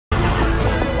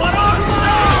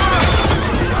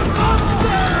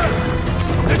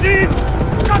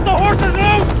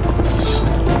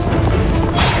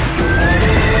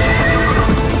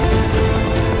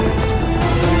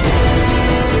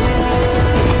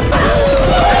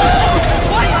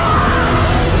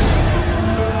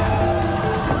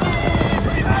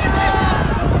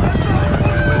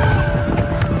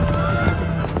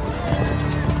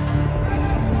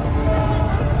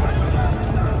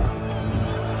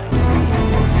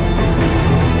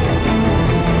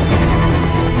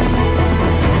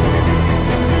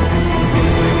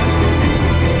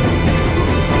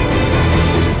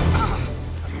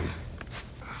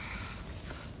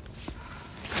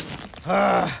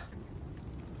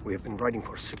We have been riding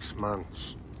for 6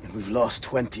 months. And we've lost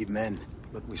 20 men.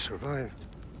 But we survived.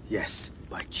 Yes,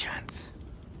 by chance.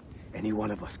 Any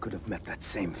one of us could have met that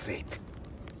same fate.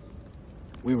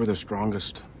 We were the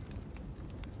strongest.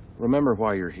 Remember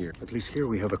why you're here. At least here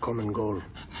we have a common goal.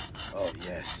 Oh,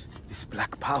 yes. This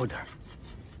black powder.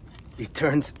 It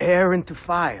turns air into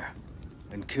fire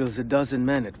and kills a dozen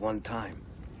men at one time.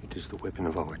 It is the weapon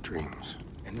of our dreams.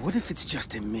 And what if it's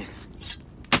just a myth?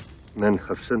 Men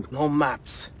have sent... No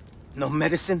maps, no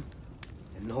medicine,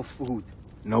 and no food.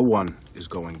 No one is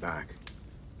going back.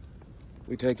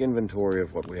 We take inventory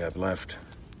of what we have left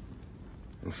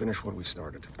and finish what we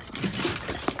started.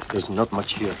 There's not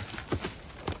much here.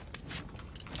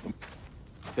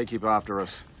 If they keep after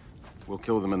us, we'll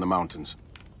kill them in the mountains.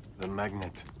 The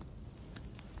magnet.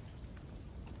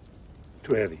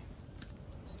 Too heavy.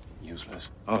 Useless.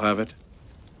 I'll have it.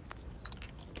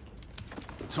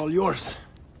 It's all yours.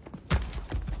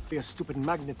 Be a stupid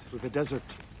magnet through the desert.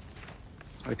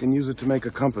 I can use it to make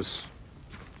a compass.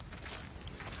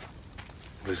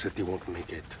 Rossetti won't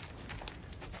make it.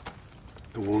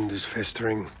 The wound is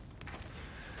festering.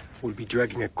 We'll be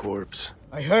dragging a corpse.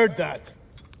 I heard that.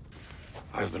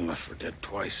 I've been left for dead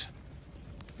twice.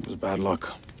 It was bad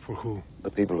luck. For who?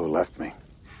 The people who left me.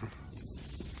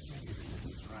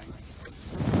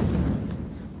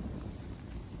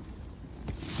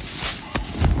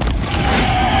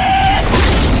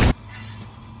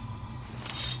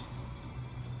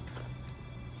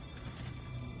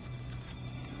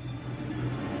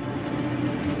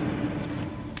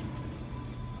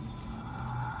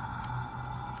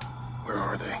 Where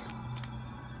are they?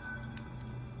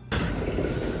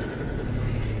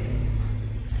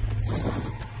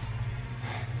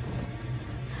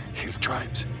 Hill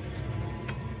tribes.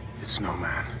 It's no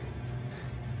man.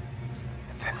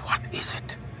 Then what is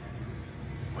it?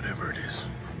 Whatever it is.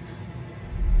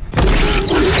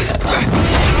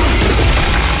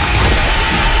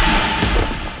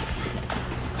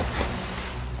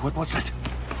 What was that?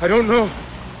 I don't know.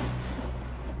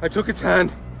 I took its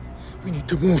hand. We need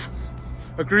to move.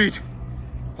 Agreed.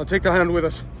 I'll take the hand with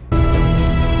us.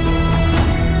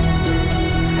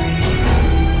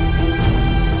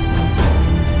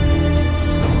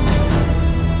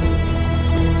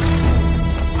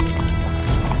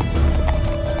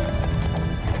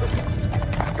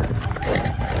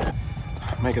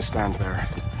 Make a stand there.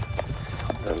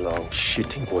 A long,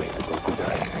 shitting way to go to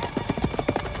die.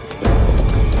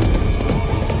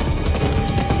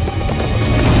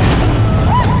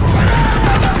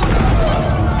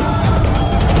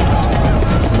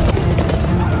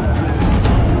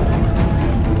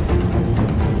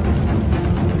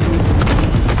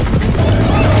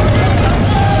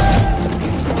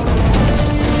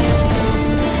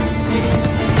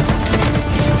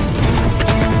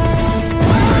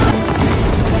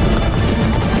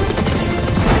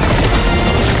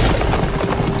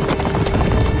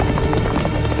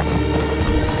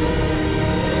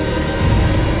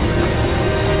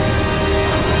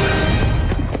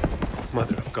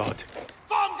 Mother of God.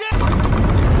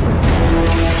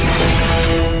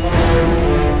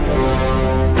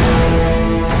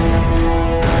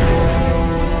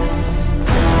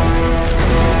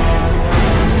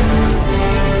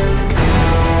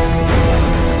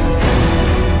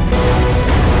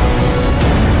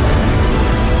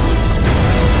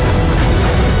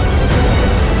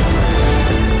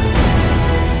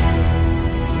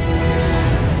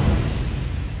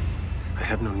 I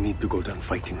have no need to go down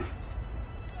fighting.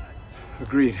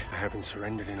 Agreed. I haven't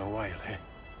surrendered in a while, eh?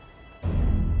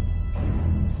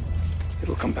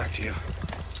 It'll come back to you.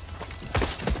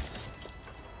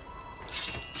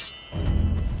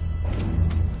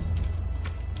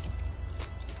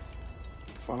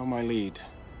 Follow my lead.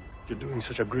 You're doing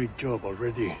such a great job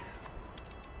already.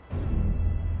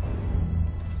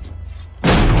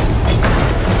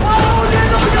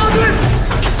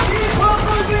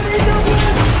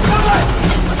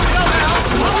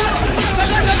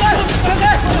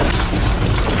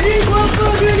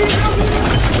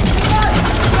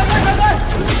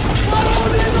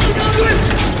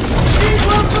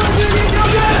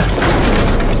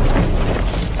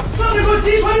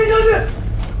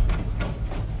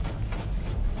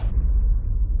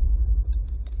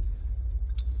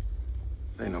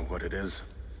 They know what it is.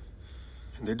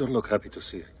 And they don't look happy to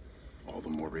see it. All the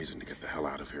more reason to get the hell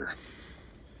out of here.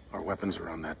 Our weapons are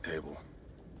on that table.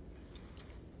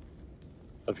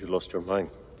 Have you lost your mind?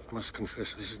 I must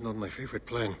confess, this is not my favorite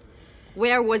plan.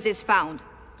 Where was this found?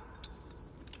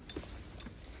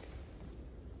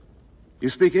 You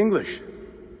speak English?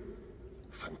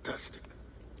 Fantastic.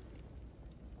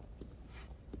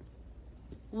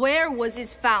 Where was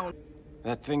this found?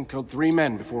 That thing killed 3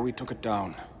 men before we took it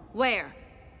down. Where?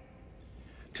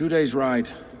 2 days' ride.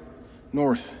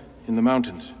 North, in the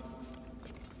mountains.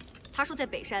 他说在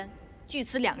北山，距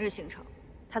此2日行程。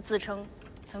他自称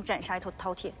曾斩杀一头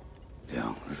饕餮。2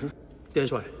日？元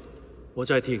帅，我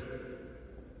在听。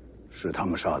是他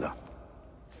们杀的。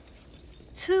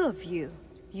Two of you,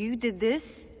 you did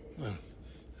this?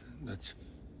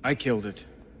 I killed it.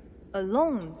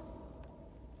 Alone?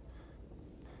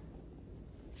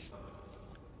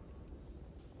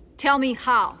 Tell me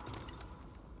how.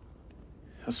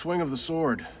 A swing of the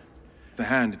sword. The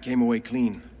hand, it came away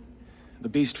clean. The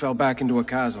beast fell back into a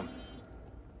chasm.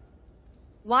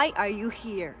 Why are you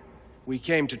here? We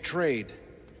came to trade.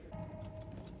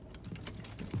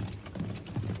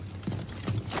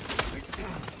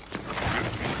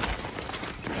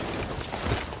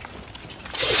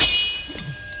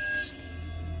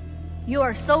 You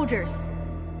are soldiers.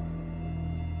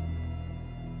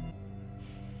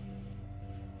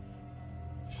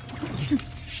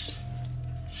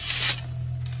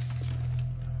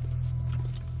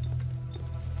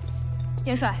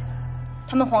 元帅，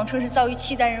他们谎称是遭遇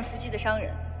契丹人伏击的商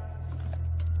人。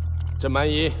朕满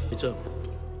意。朕，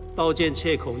刀剑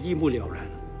切口一目了然，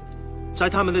在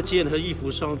他们的剑和衣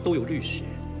服上都有绿血，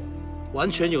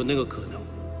完全有那个可能。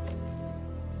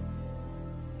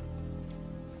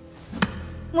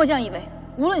末将以为，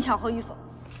无论巧合与否，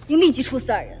应立即处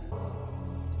死2人。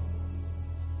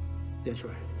元帅，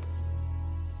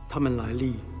他们来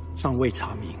历尚未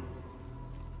查明，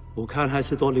我看还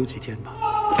是多留几天吧。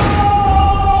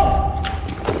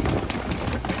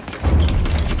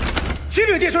启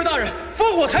禀殿帅大人，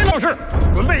烽火台老是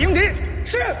准备迎敌。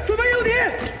是，准备迎敌。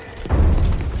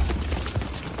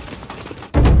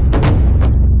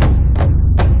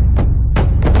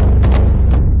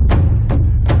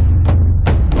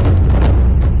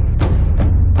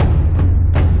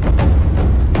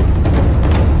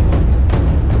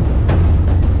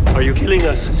Are you killing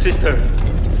us, sister?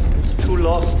 2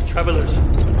 lost travelers.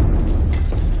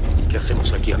 ¿Qué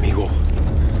hacemos aquí, amigo?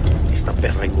 Esta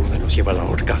perra inmunda nos lleva a la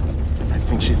horca. I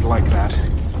think she'd like that.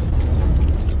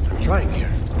 I'm trying here.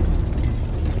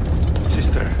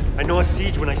 Sister, I know a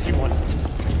siege when I see one.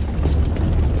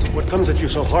 What comes at you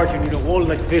so hard you need a wall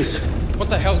like this? What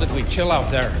the hell did we kill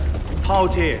out there? 饕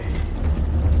餮，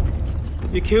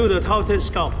 You killed the Tao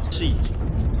scout siege,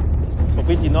 but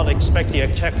we did not expect the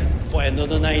attack for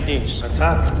another 9 days.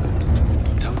 Attack?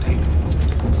 Taute?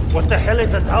 What the hell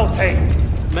is a Taute?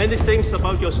 Many things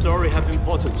about your story have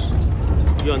importance.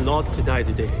 You are not to die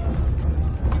today.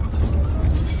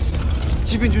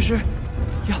 启禀军师，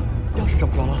钥匙找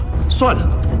不着了。算了，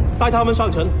带他们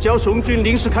上城，交雄军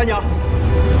临时看押。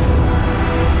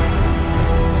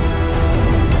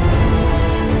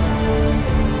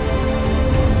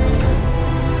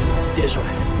元帅，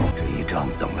这一仗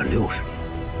等了60年。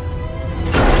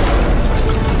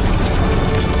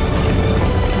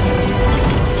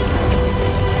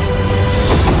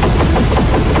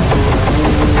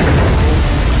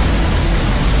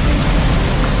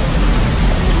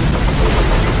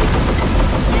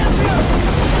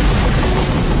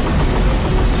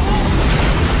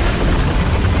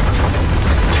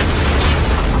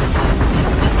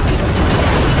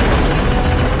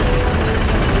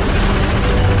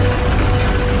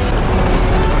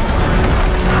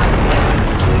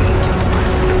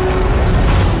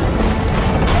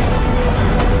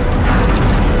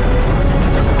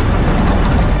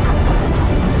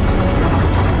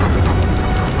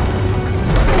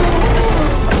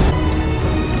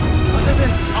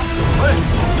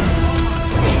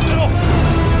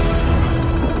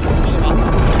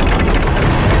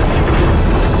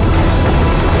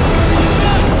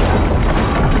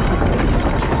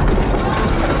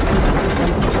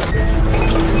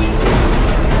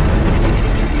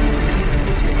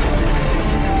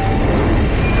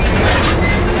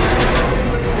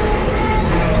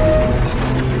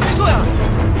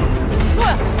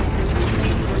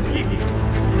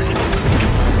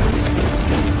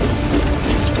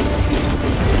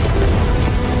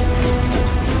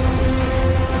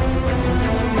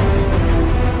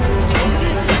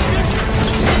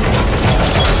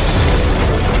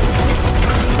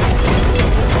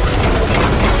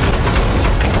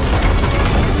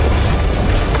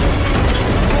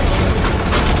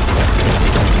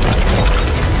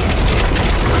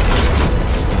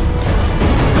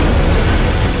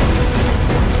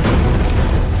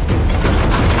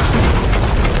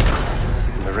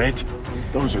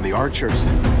Those are the archers.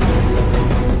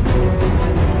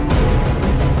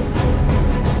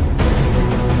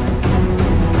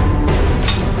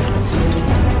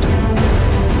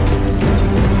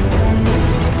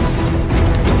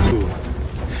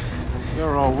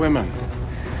 women.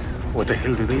 What the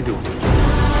hell do they do?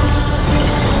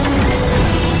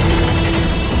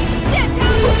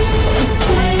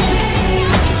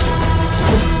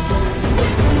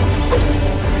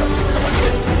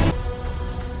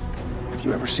 Have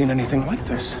you ever seen anything like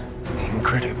this?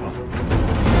 Incredible.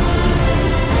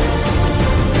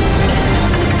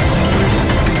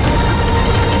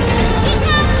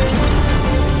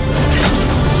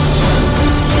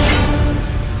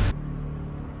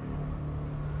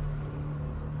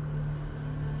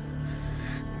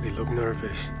 They look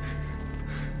nervous.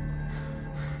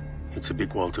 It's a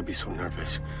big wall to be so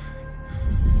nervous.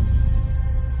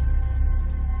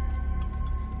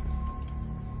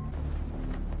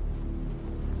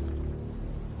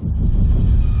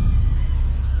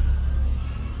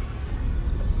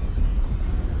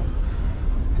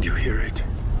 Do you hear it?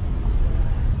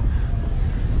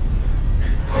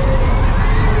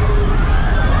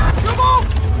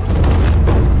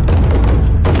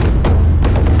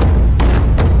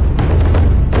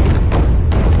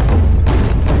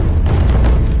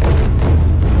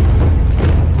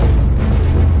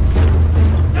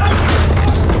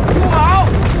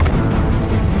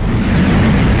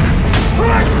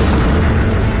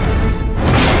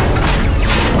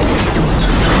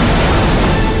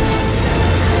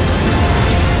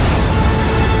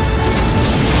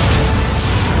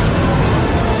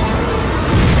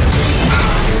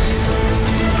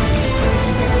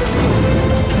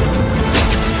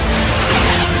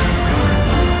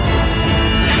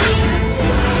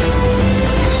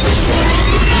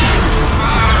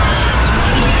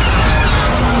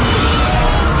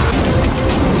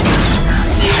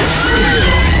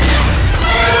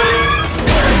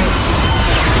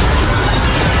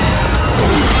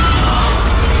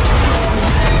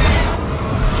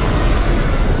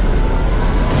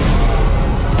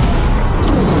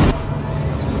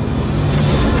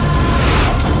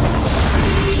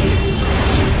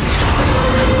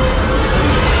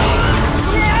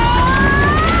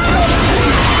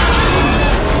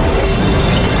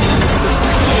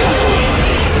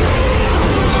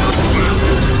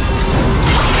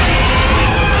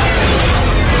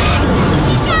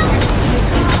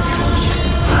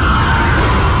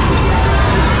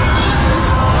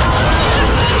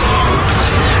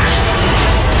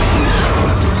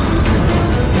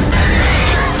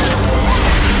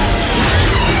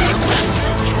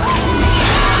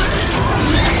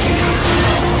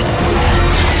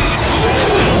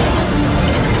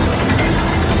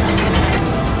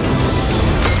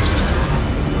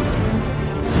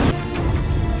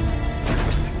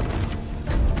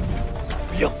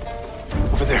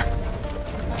 Over there.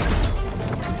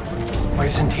 Why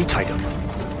isn't he tied up?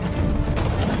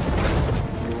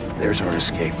 There's our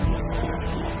escape.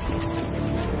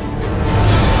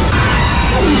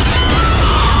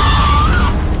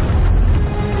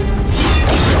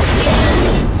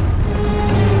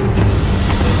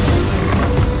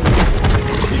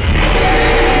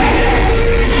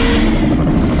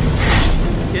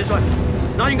 Yes, sir.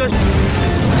 Now you guys.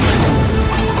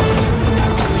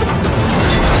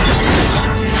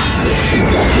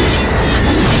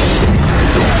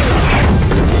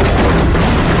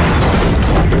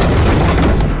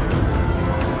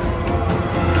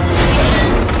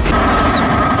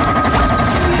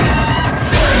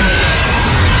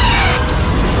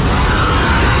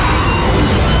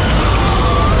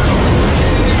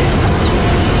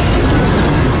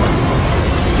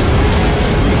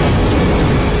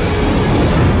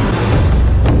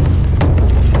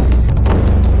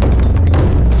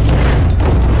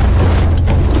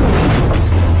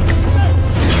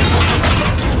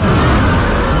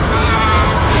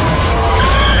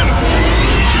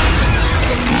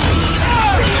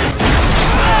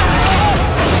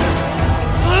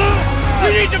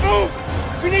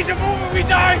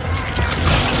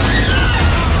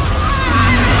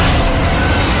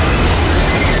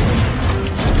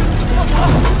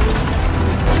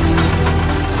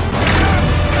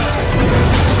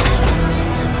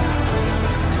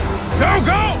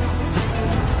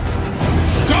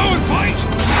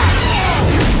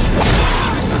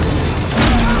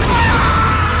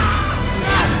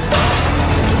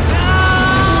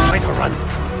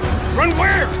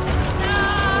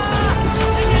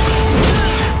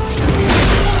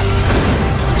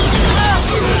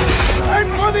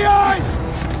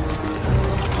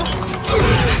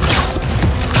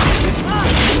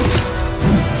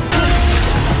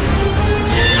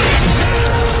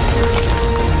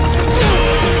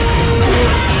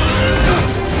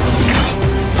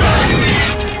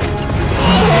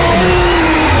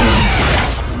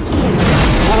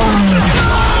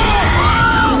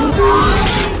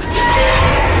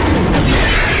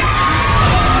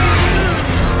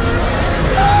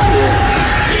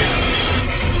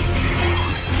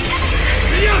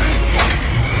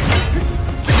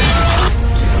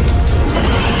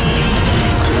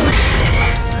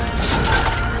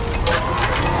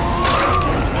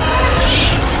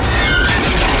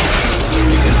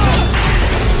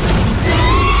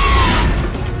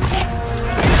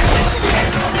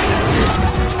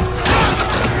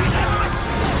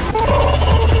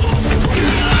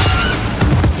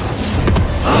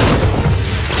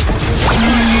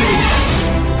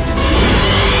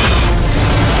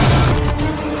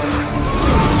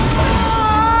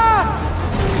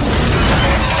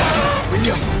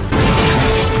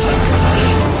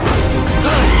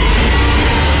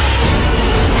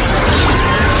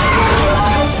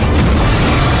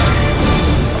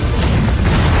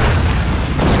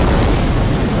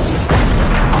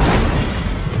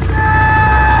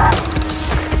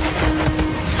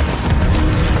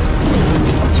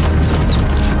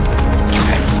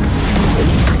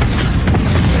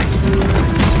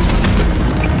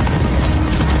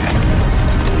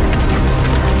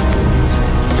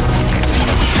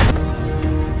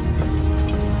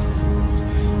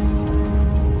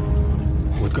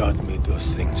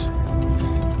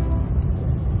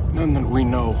 We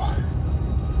know.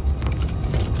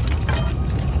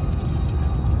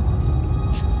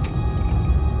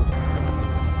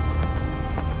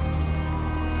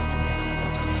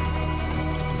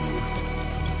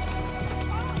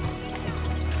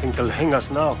 I think they'll hang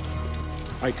us now.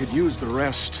 I could use the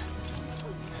rest.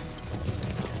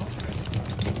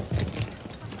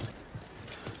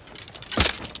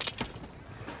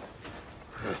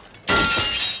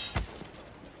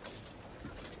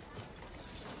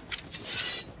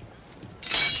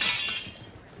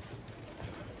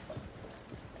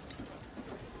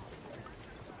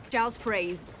 Child's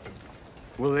praise.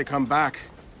 Will they come back?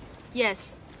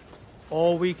 Yes.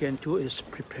 All we can do is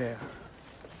prepare.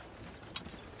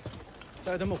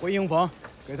 带他们回营房，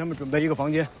给他们准备一个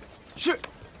房间。是。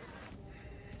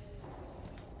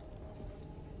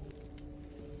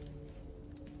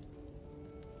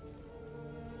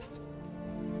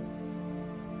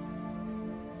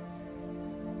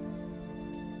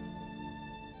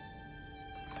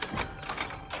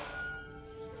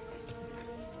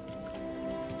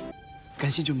感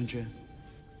谢救命之恩。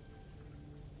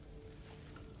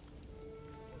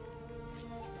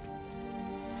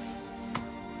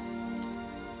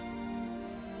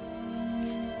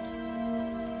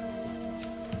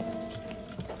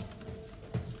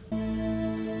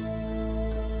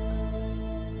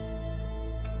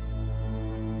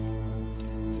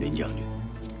林将军，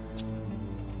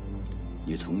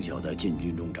你从小在禁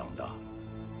军中长大，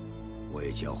我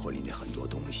也教会了你很多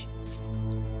东西。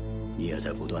你也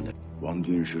在不断的。王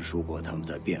军师说过他们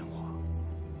在变化，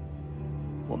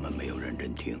我们没有认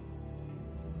真听。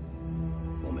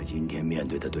我们今天面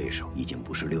对的对手已经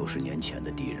不是60年前的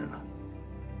敌人了。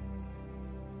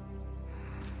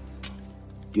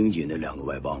盯紧那2个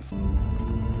外邦。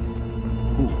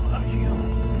Who are you?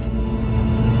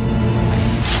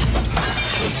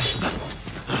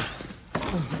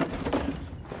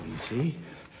 You see?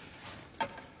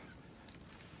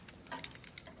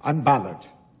 I'm Ballard.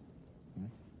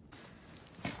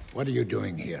 What are you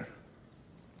doing here?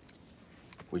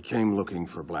 We came looking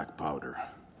for black powder.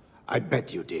 I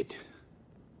bet you did.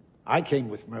 I came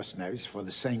with mercenaries for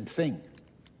the same thing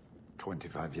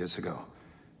 25 years ago.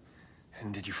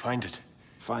 And did you find it?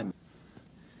 Fine.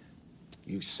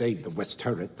 You saved the West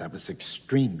Turret. That was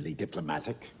extremely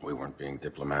diplomatic. We weren't being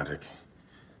diplomatic.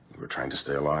 We were trying to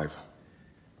stay alive.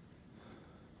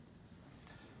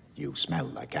 You smell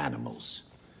like animals.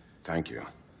 Thank you.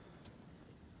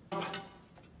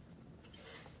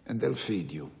 And they'll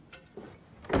feed you.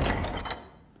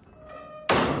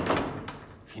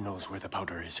 He knows where the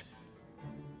powder is.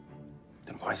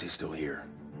 Then why is he still here?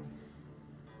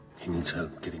 He needs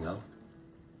help getting out.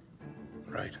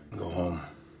 Right. Go home.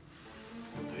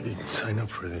 I didn't sign up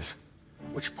for this.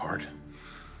 Which part?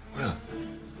 Well,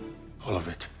 all of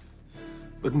it.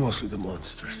 But mostly the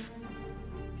monsters.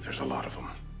 There's a lot of them.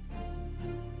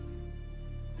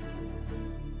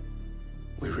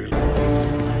 We really...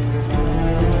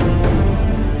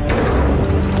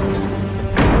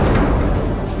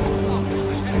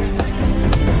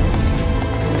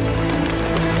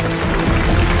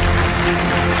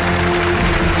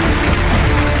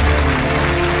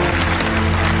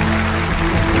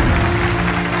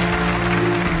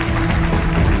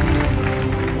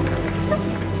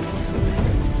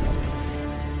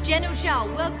 General Shao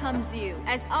welcomes you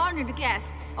as honored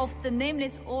guests of the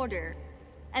Nameless Order,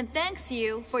 and thanks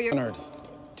you for your... Honored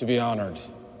to be honored.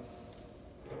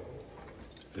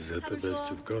 Is that the best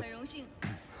you've got? 很荣幸。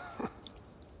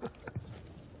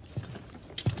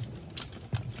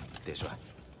铁帅，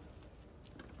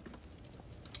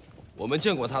我们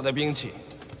见过他的兵器。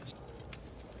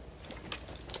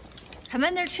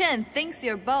 Commander Chen thinks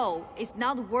your bow is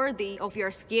not worthy of your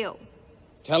skill.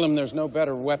 Tell him there's no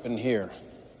better weapon here.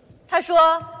 他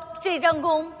说这张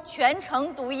弓全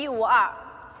程独一无二。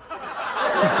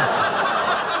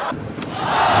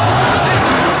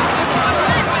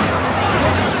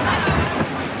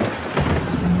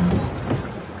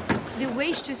They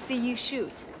wish to see you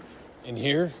shoot. In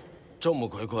here? 众目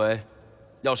睽睽，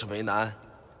要是为难，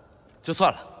就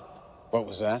算了。 What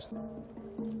was that?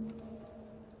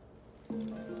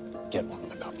 Get one of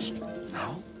the cups.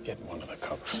 No? Get one of the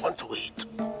cups. I want to eat.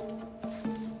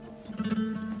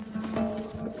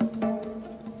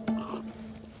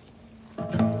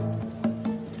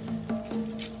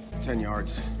 Ten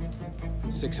yards.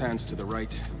 6 hands to the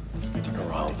right. Turn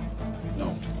around.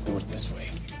 No, do it this way.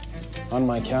 On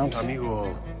my count.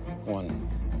 Amigo. 1,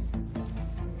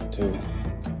 2,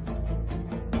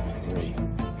 3.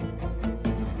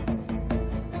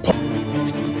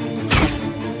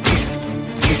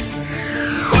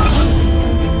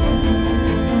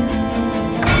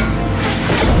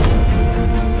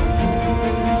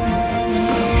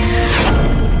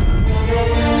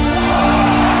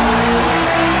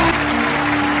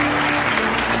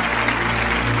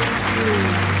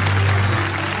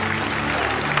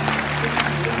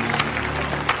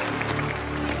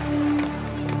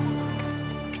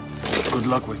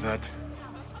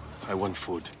 want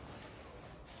food.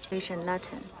 Asian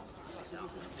Latin.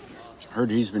 Heard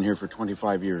he's been here for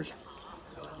 25 years.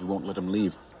 You won't let him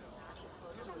leave.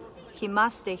 He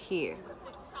must stay here.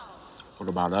 What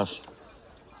about us?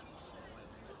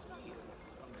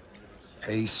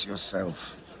 Pace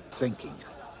yourself. Thinking.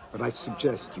 But I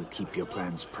suggest you keep your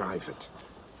plans private.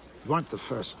 You aren't the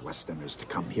first Westerners to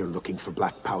come here looking for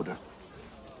black powder.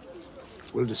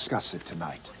 We'll discuss it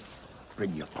tonight.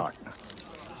 Bring your partner.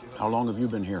 How long have you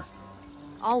been here?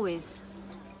 Always.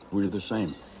 We're the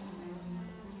same.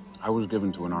 I was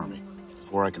given to an army,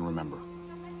 before I can remember.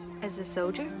 As a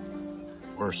soldier?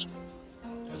 Worse.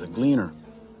 As a gleaner.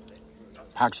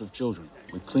 Packs of children.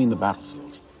 We clean the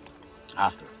battlefields.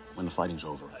 After, when the fighting's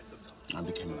over, I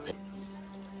became a pig.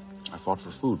 I fought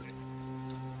for food.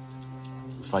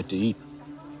 You fight to eat.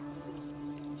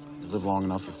 You live long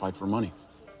enough, you fight for money.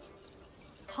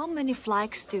 How many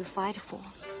flags do you fight for?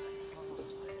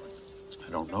 I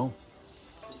don't know.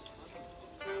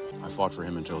 I fought for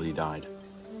him until he died.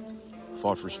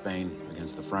 Fought for Spain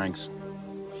against the Franks.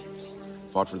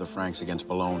 Fought for the Franks against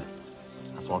Boulogne.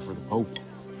 I fought for the Pope.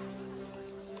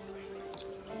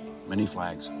 Many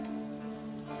flags.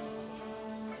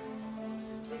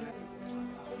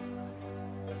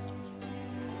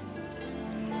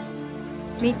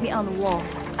 Meet me on the wall.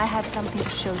 I have something to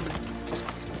show you.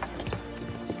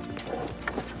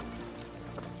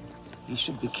 You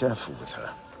should be careful with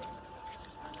her.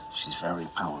 She's very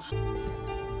powerful.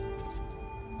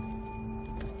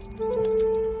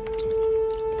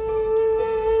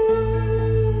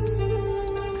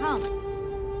 Come.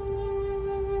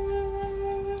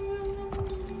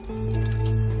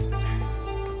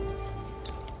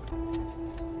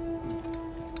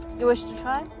 You wish to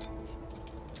try?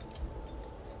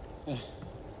 Yeah.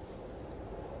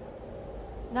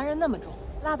 男人那么重，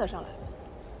拉得上来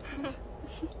吗？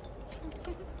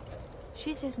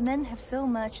 She says men have so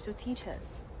much to teach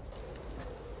us.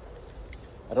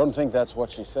 I don't think that's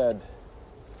what she said.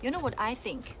 You know what I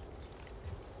think?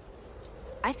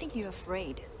 I think you're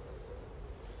afraid.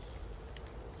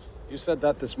 You said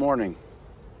that this morning.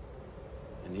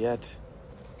 And yet...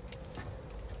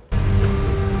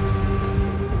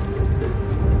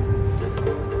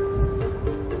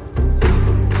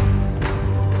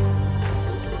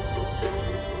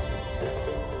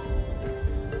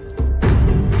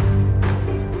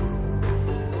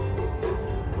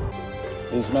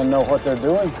 These men know what they're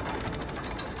doing?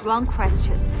 Wrong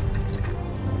question.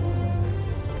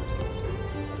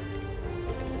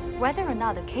 Whether or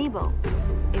not the cable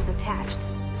is attached,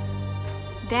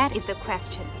 that is the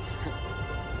question.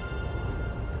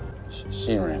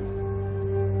 Shiren.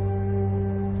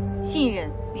 信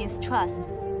任 means trust,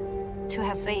 to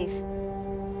have faith.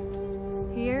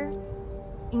 Here,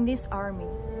 in this army,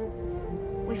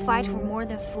 we fight for more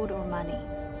than food or money.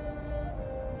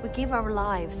 We give our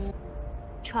lives,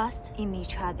 trust in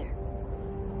each other,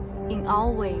 in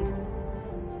all ways,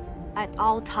 at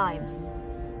all times.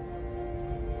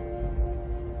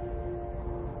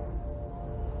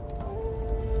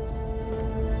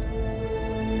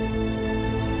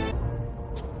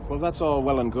 Well, that's all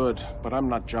well and good, but I'm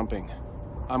not jumping.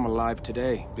 I'm alive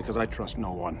today because I trust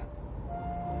no one.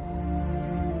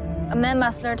 A man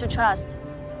must learn to trust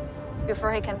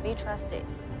before he can be trusted.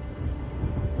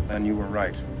 Then you were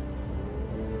right.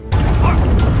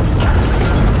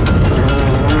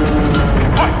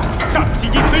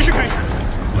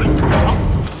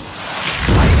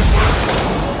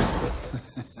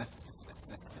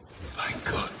 My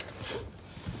God.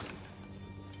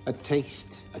 A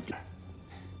taste.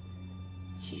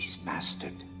 He's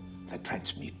mastered the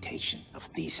transmutation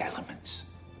of these elements.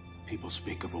 People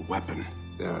speak of a weapon.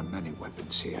 There are many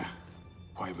weapons here.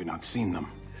 Why have we not seen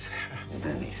them?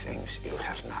 There are many things you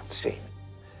have not seen.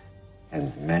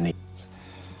 And many...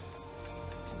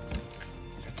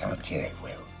 The Tautier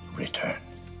will return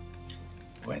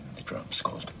when the drums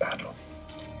call to battle.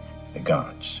 The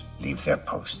guards leave their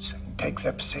posts and take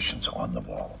their positions on the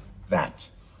wall. That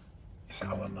is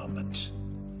our moment.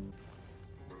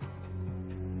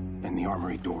 In the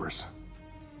armory doors.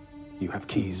 You have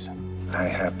keys. I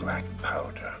have black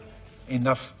powder.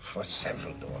 Enough for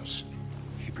several doors.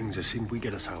 He brings us in, we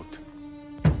get us out.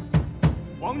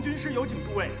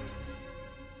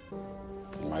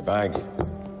 In my bag.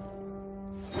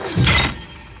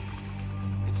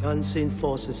 Its unseen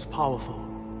force is powerful.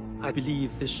 I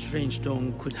believe this strange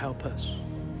stone could help us.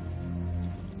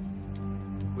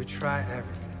 We try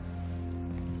everything.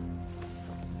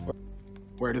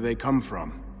 Where do they come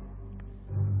from?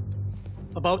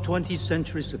 About 20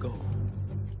 centuries ago,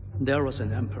 there was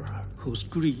an emperor whose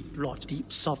greed brought deep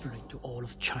suffering to all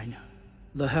of China.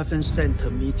 The heaven-sent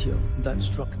meteor that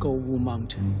struck Gowu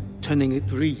Mountain, turning it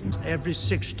green every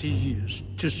 60 years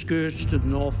to scourge the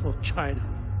north of China.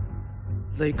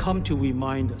 They come to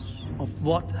remind us of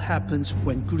what happens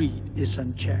when greed is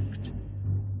unchecked.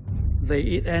 They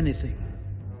eat anything,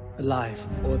 alive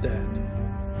or dead,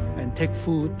 and take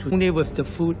food to only with the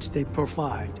food they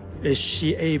provide is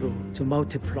she able to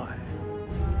multiply.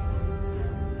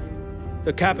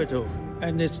 The capital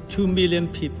and its 2 million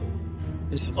people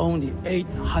is only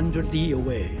 800 li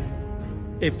away.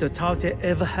 If the Taotie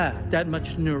ever had that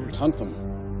much nerve, hunt them.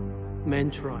 Men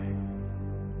try.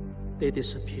 They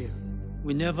disappear.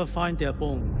 We never find their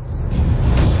bones.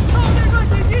 少电帅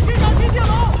紧急巡查新界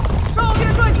楼！少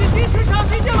电帅紧急巡查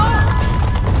新界楼！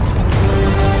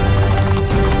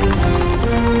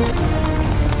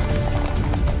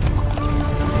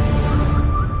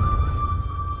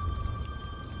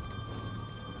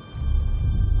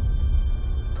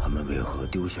 他们为何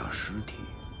丢下尸体？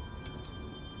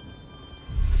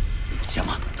讲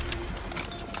吧。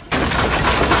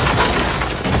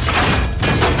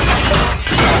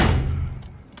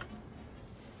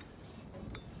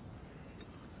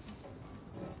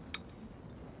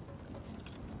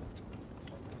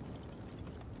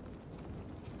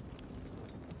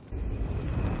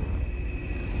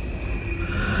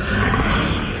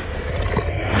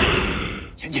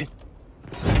 前进！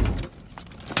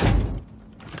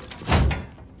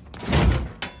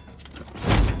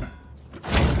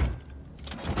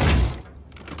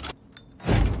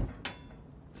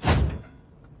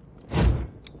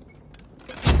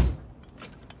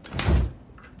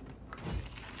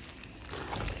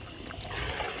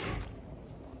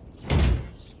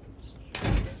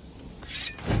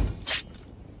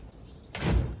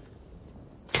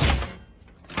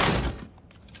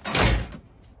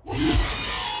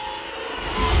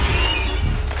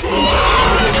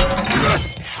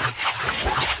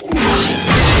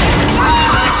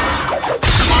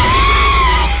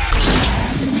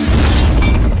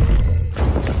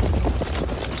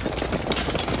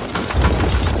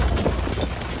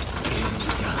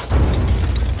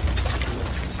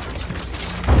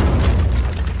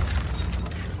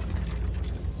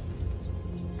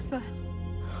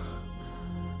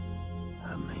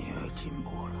 他们也进步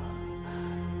了，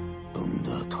懂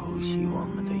得偷袭我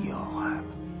们的要害了。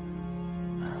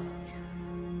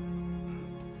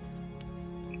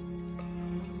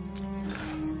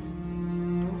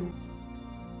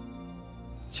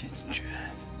金军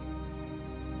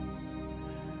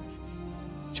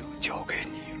就交给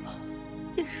你了。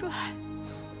叶帅，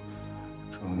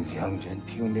众将军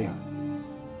听令，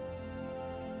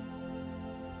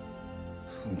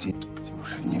从今就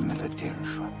是你们的殿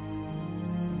帅。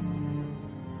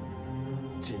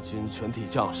 禁军全体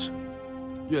将士，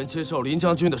愿接受林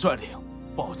将军的率领，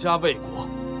保家卫国，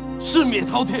誓灭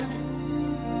饕餮。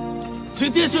请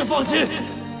殿帅放心。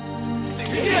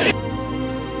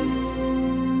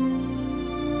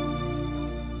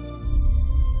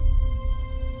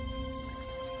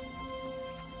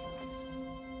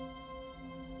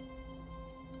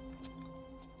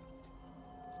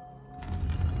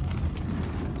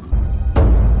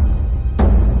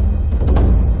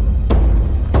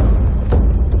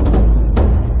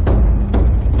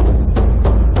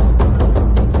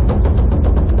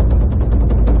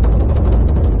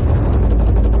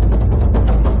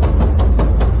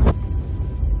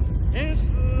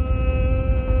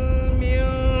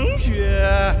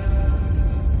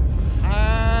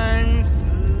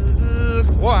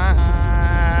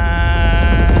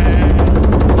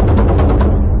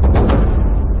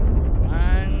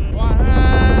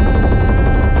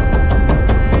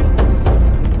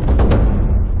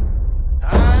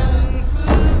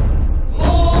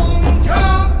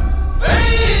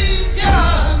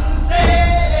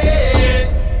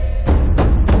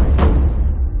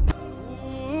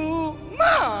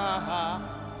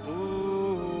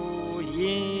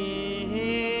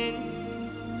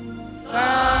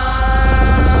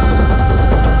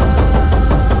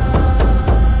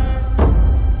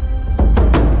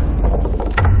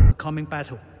Coming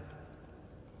battle.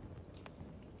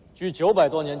 据900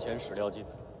多年前史料记载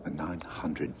A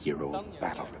 900-year-old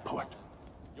battle report.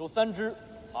 有3只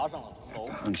爬上了城楼。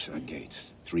 At the Hunter Gate,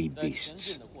 3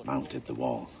 beasts mounted the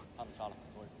wall.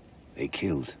 They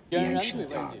killed the ancient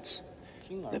gods.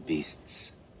 The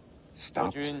beasts 我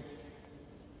stopped 军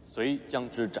遂将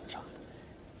之斩杀。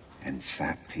 and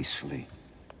sat peacefully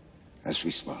as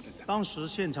we slaughtered them. 当时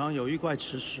现场有一块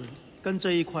磁石，跟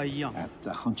这一块一样。 At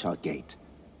the Hunter Gate,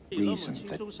 reason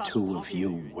that 2 of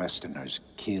you Westerners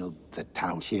killed the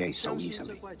Taotie so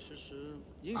easily.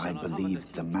 I believe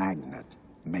the magnet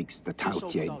makes the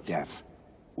Taotie deaf.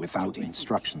 Without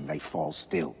instruction, they fall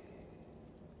still.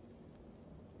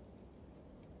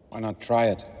 Why not try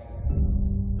it?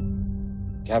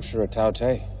 Capture a Tao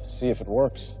Te, see if it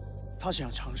works. 他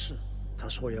想尝试，他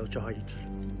说要抓一只。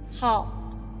How?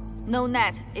 No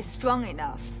net is strong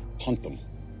enough. Hunt them,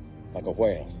 like a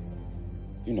whale.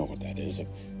 You know what that is.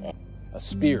 A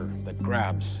spear that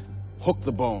grabs, hook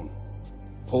the bone,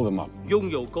 pull them up. 用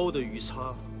有钩的鱼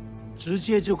叉，直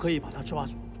接就可以把它抓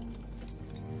住。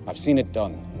I've seen it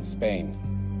done in Spain.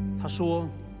 他说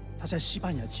他在西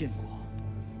班牙见过。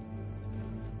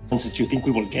Answers you think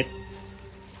we will get?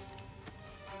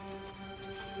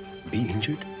 Be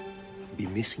injured, be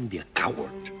missing, be a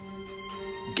coward.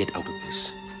 Get out of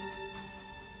this.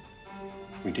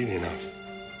 We did enough.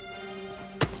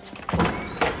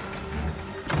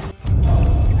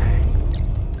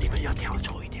 你们要跳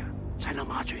丑一点，才能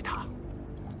麻醉他。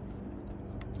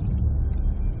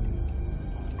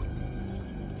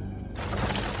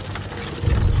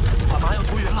马麻要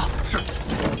投云了。是。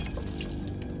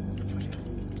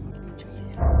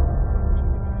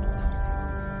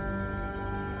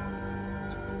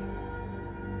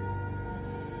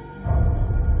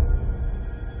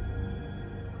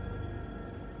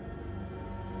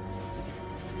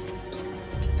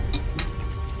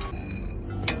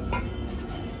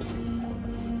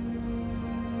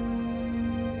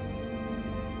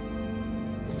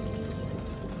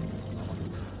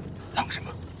等什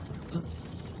么？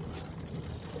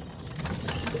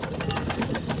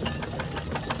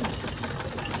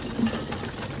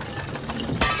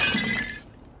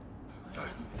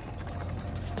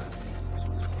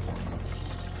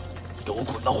给我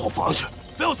滚到伙房去，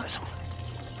不要再上来！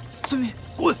遵命。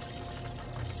滚！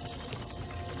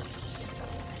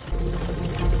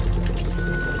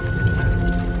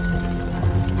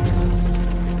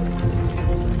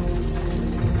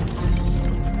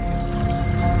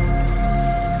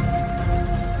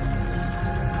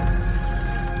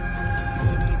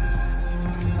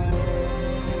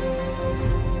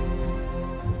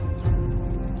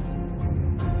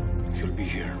 He'll be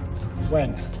here.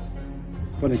 When?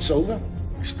 When it's over?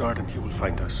 We start and he will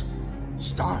find us.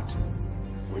 Start?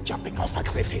 We're jumping off a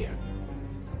cliff here.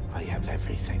 I have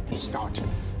everything. We start.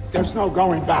 There's no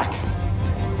going back.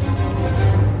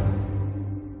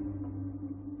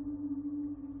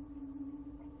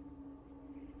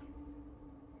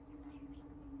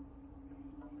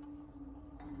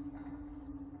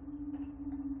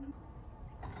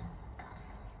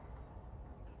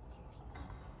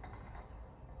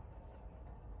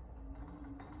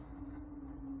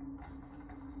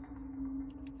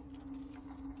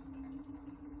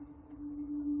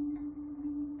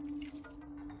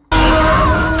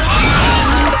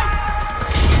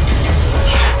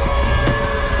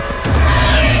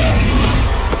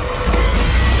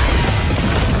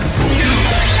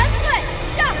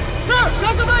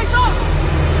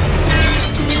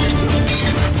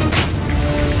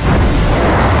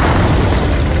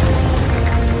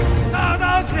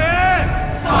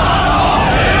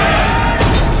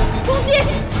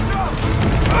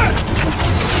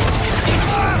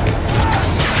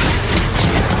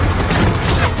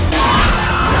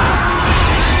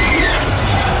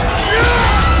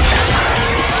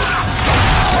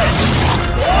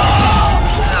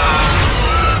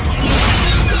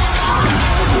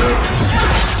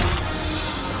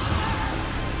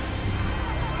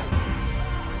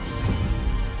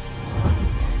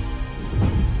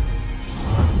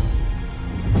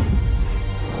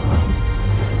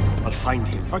 Find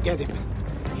him. Forget him.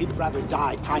 He'd rather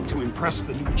die trying to impress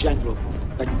the new general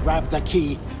than grab the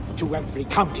key to every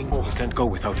counting hall. We can't go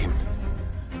without him.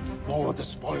 More of the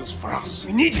spoils for us.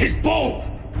 We need his bow!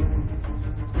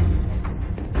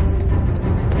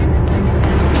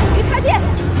 鱼插剑！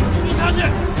鱼插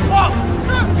剑，放！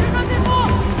是，鱼插剑放！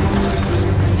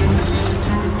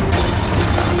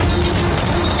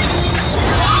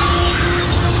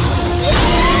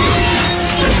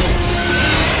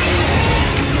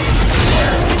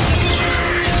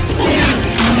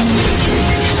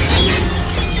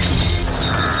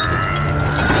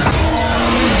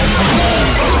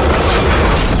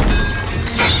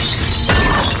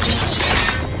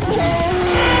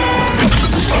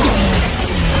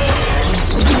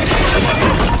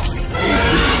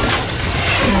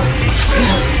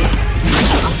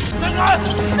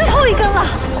 最后一根了。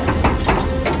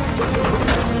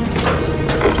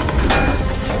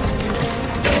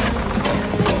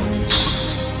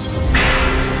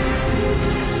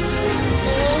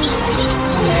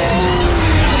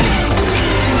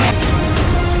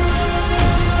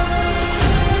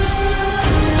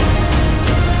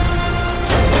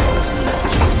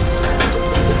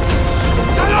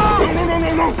No, no, no, no,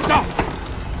 no!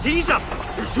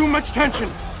 much tension,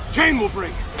 chain will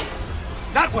break.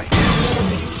 That way.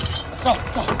 Go.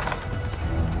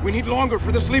 We need longer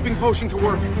for the sleeping potion to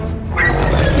work.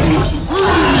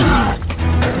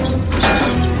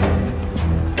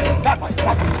 That way.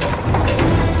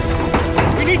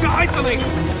 We need to isolate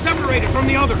it, separate it from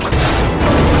the others.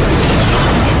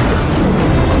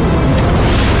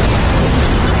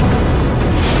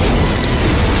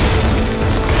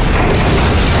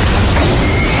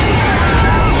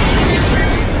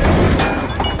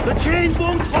 The chain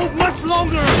won't hold much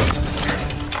longer!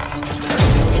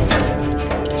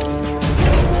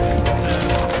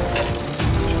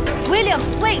 William,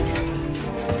 wait!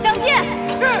 相见!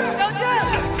 Sure, 相见!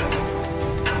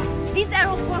 These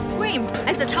arrows will scream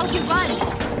as the Tauti run.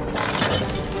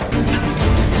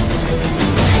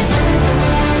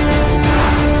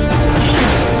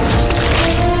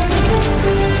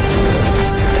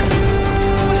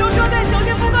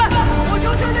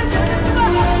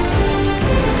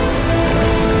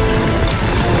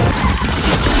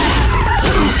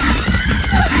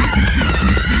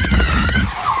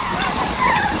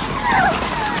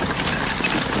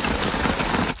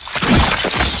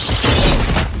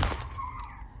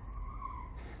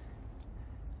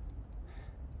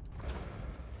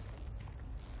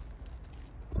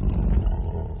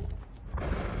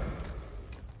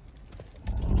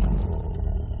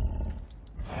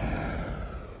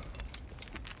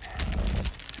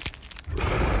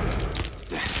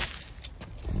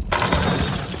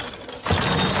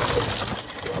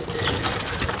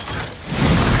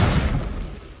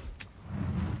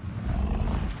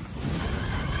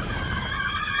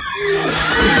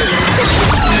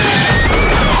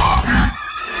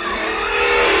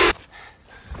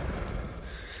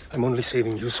 I'm only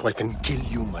saving you so I can kill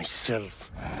you myself.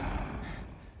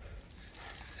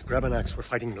 Grab an axe, we're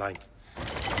fighting blind.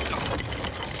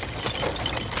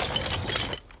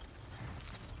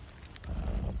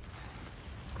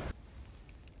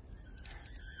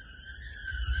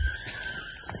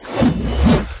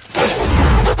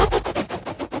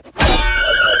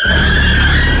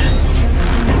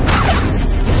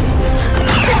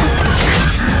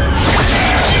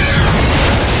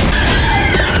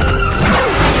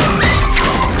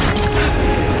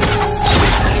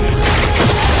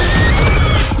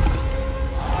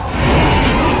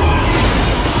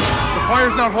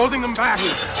 Not holding them back.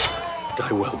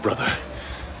 Die well, brother.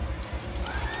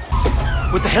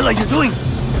 What the hell are you doing?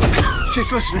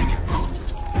 She's listening.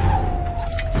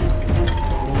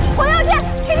 火药剑，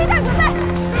霹雳弹准备！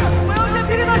火药剑，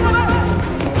霹雳弹准备！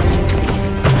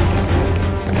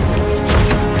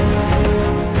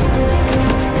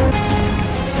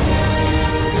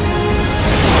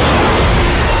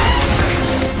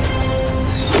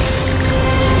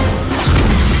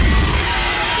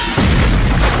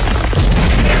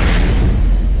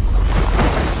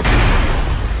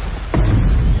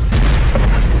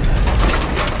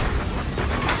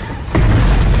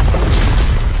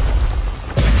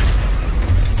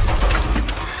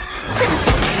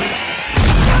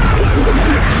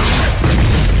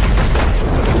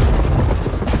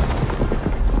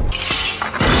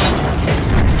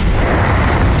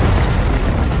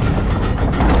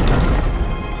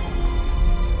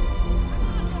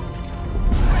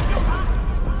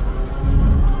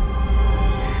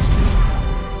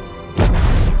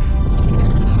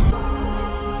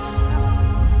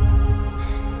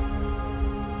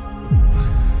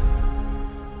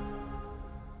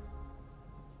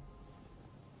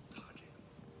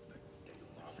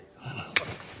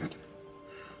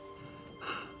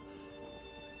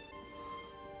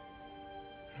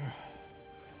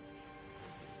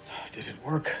 Did it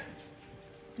work?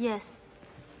 Yes,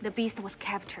 the beast was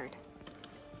captured.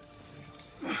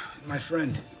 My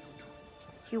friend.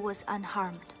 He was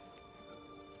unharmed.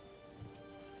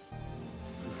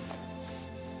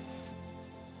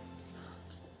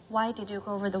 Why did you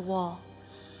go over the wall?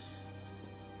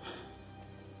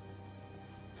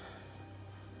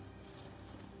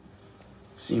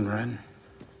 Seen Ren?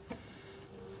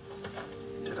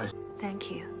 Did I?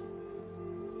 Thank you.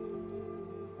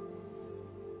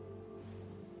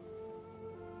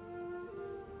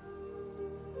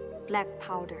 Black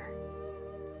powder.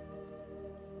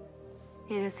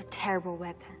 It is a terrible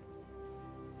weapon.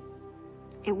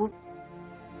 It would...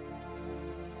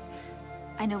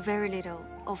 I know very little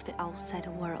of the outside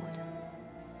world.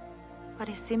 But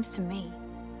it seems to me,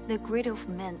 the greed of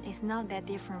men is not that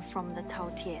different from the Tao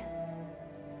Tie.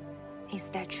 Is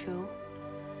that true?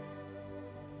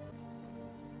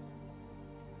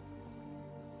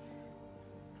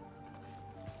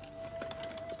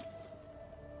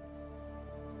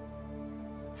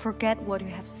 Forget what you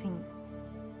have seen.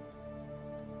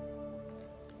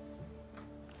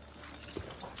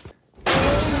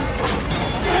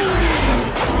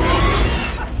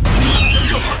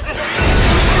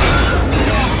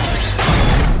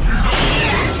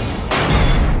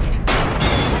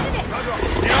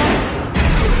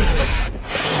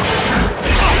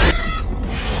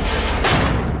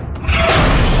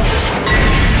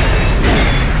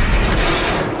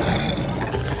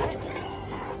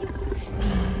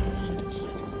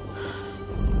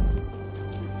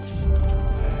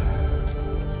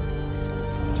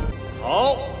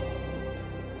 好，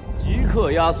即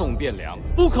刻押送汴梁。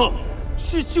不可，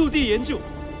需就地研究。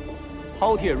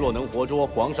饕餮若能活捉，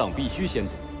皇上必须先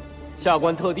睹。下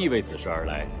官特地为此事而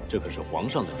来，这可是皇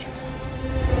上的旨意。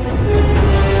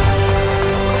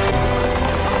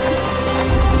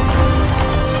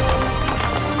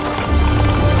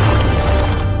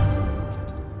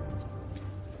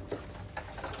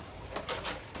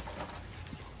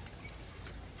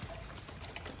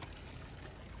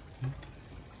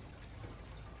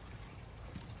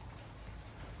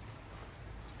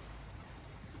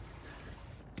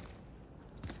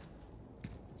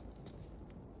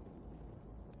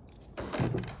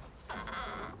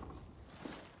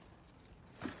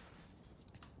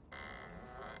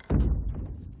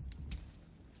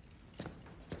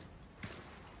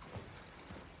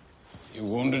 You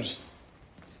wounded?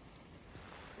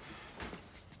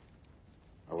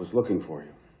 I was looking for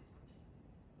you.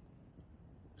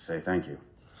 Say thank you.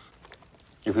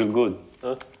 You feel good,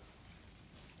 huh?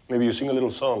 Maybe you sing a little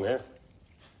song, eh?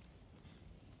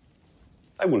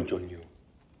 I will join you.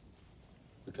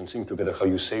 We can sing together how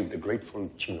you saved the grateful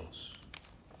Chinos.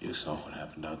 You saw what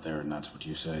happened out there, and that's what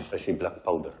you say? I see black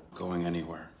powder. Going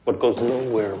anywhere. What goes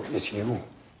nowhere is you.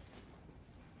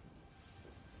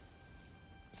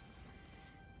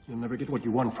 You'll never get what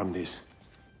you want from this.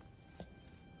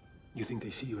 You think they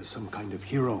see you as some kind of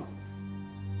hero,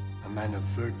 a man of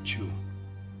virtue.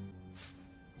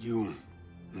 You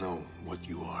know what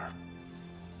you are.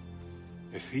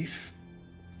 A thief,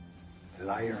 a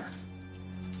liar,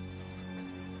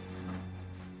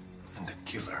 and a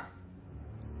killer.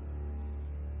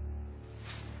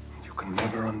 You can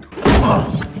never undo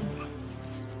it.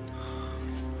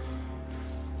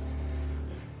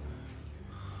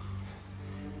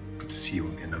 Good to see you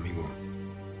again, amigo.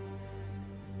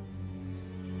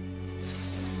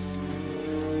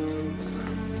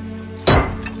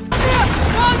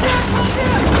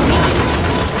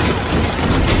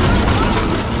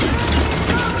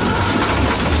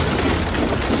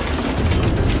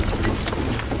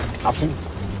 Nothing?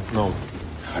 No.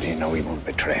 How do you know he won't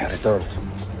betray us? I don't.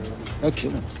 I'll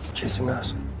kill him. Chasing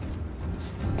us.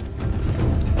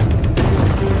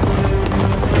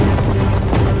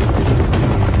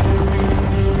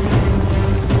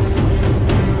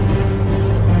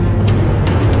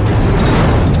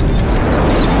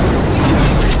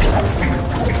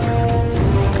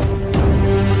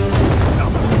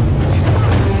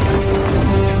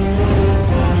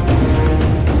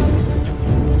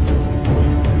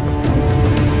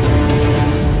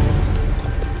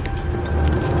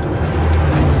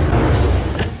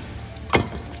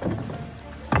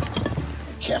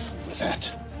 Careful with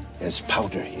that. There's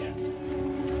powder here.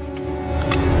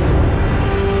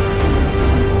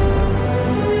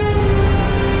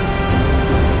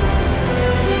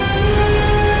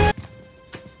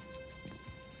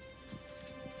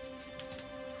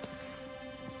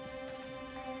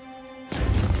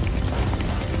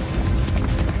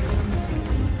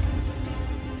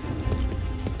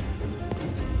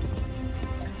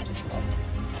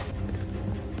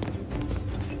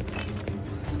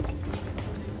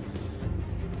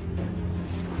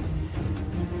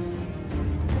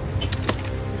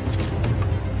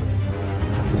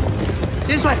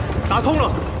元帅，打通了，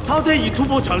饕餮已突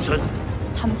破长城。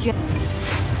他们居然。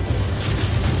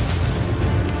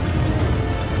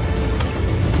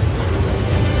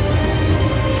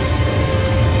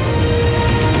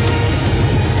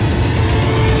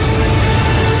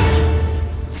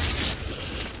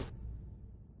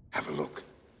 Have a look.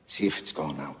 See if it's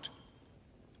gone out.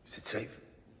 Is it safe?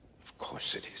 Of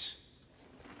course it is.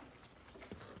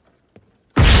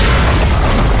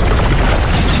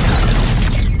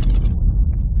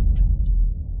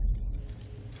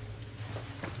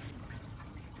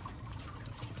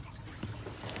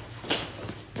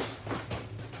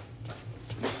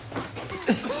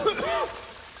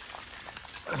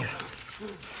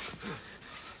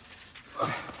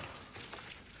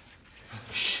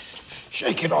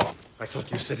 Shake it off. I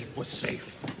thought you said it was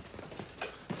safe.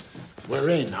 We're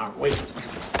in, aren't we?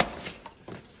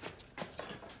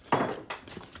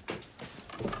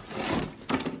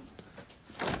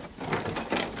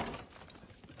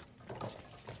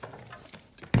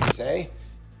 Say?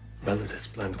 Ballard has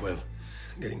planned well.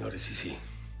 Getting out is easy.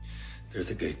 There's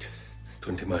a gate,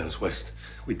 20 miles west.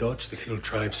 We dodge the hill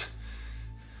tribes.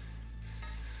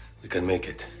 We can make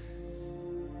it.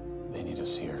 They need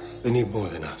us here. They need more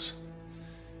than us.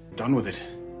 Done with it.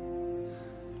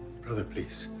 Brother,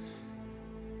 please.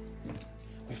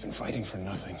 We've been fighting for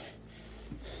nothing.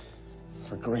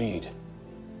 For greed.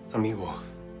 Amigo,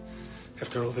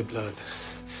 after all the blood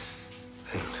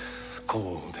and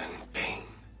cold and pain,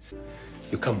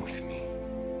 You come with me.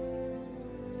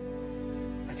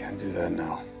 I can't do that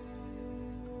now.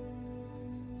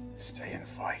 Stay and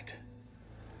fight.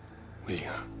 Will you?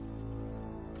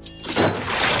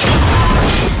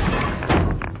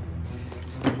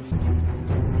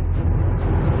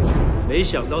 没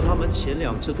想到他们前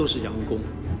2次都是佯攻，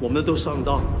我们都上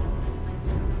当。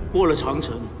过了长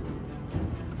城，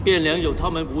汴梁有他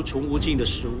们无穷无尽的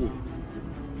食物，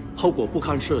后果不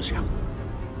堪设想。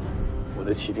我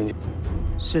的骑兵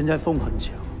现在风很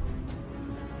强，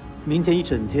明天一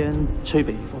整天吹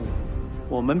北风，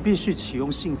我们必须启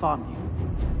用新发明。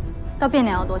到汴梁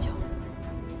要多久？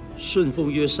顺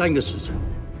风约3个时辰。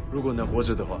如果能活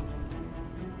着的话，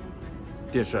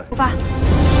殿帅。出发。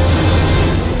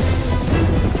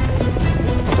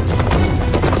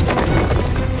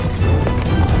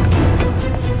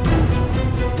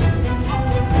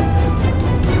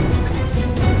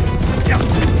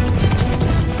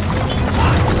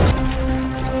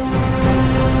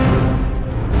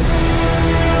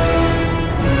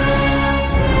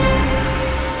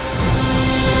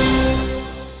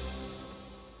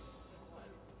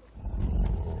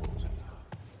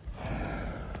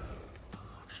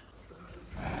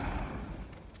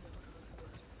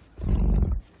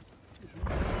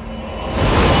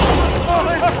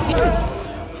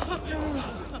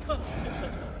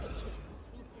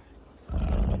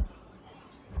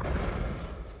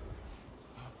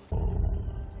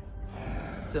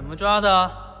 怎么抓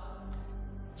的？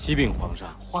启禀皇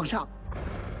上。皇上，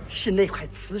是那块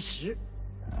磁石，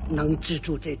能制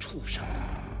住这畜生。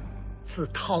自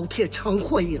饕餮成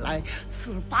祸以来，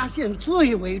此发现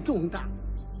最为重大。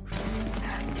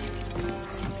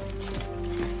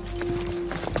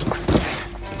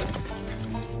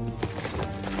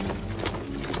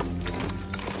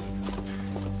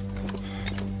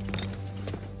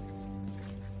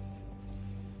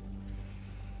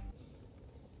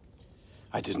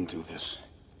 I didn't do this.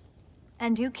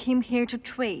 And you came here to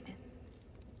trade.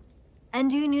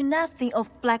 And you knew nothing of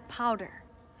black powder.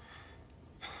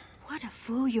 What a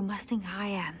fool you must think I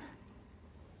am.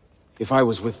 If I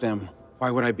was with them, why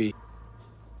would I be?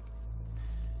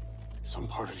 Some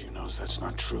part of you knows that's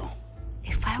not true.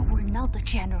 If I were not the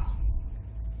general,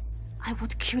 I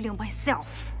would kill you myself.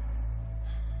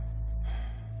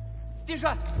 殿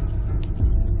帅。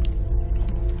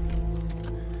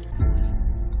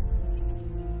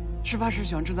 事发时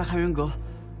想站在汉元阁，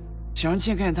想让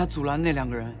妾看见他阻拦那2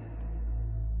个人。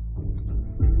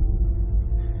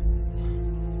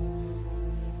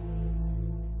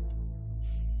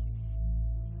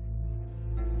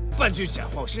半句假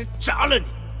话，我先铡了你！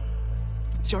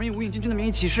小人以无影进军的名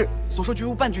义起誓，所说绝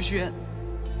无半句虚言。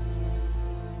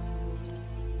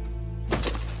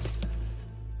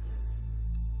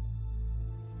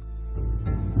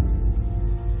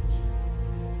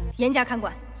严加看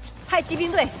管。 派骑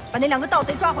兵队把那2个盗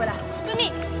贼抓回来。遵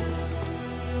命。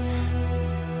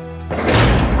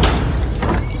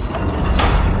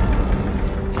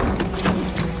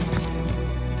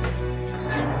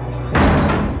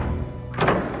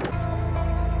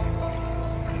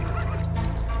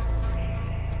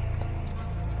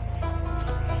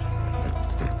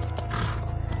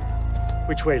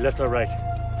Which way, left or right?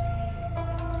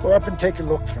 Go up and take a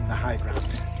look from the high ground.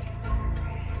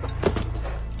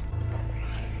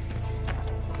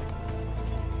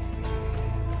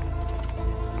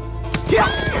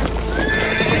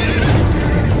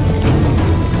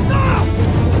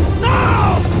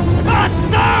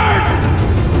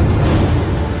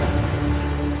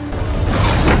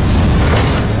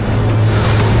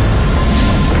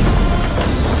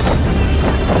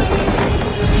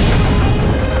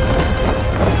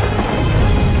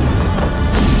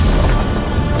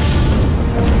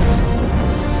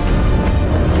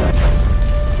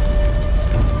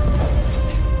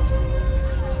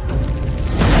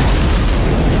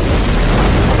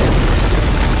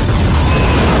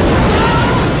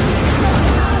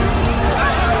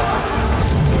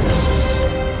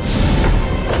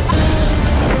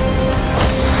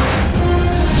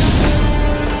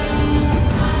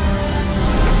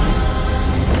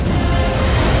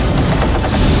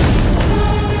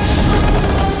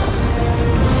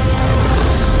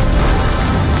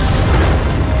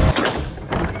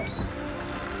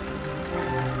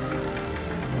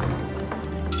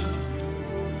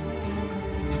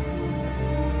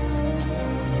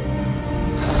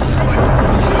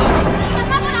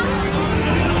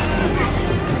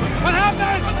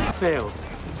 Failed.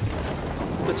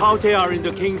 The Taote are in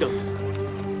the kingdom.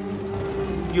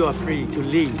 You are free to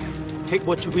leave. Take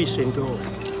what you wish and go.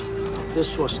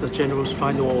 This was the general's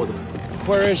final order.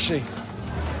 Where is she?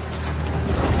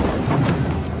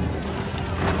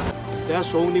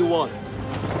 There's only one.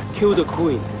 Kill the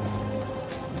queen.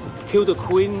 Kill the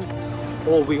queen,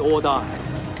 or we all die.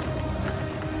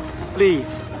 Leave.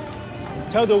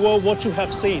 Tell the world what you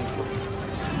have seen,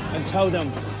 and tell them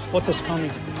what is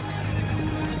coming.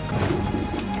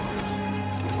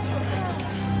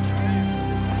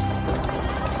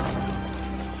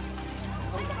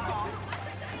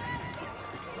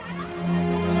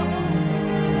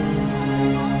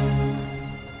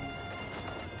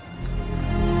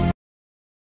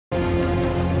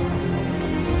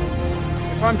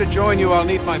 If I'm to join you, I'll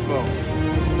need my bow.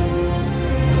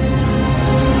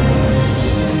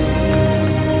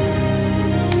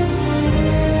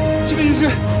基本律师，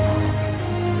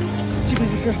基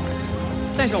本律师，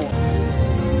带上我。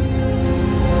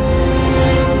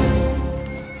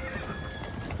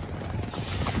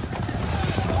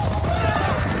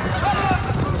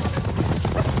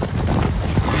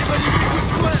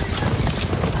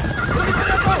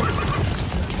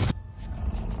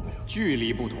距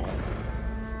离不同，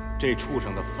这畜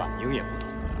生的反应也不同，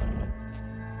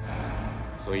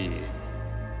所以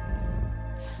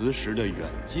磁石的远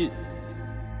近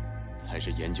才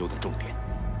是研究的重点。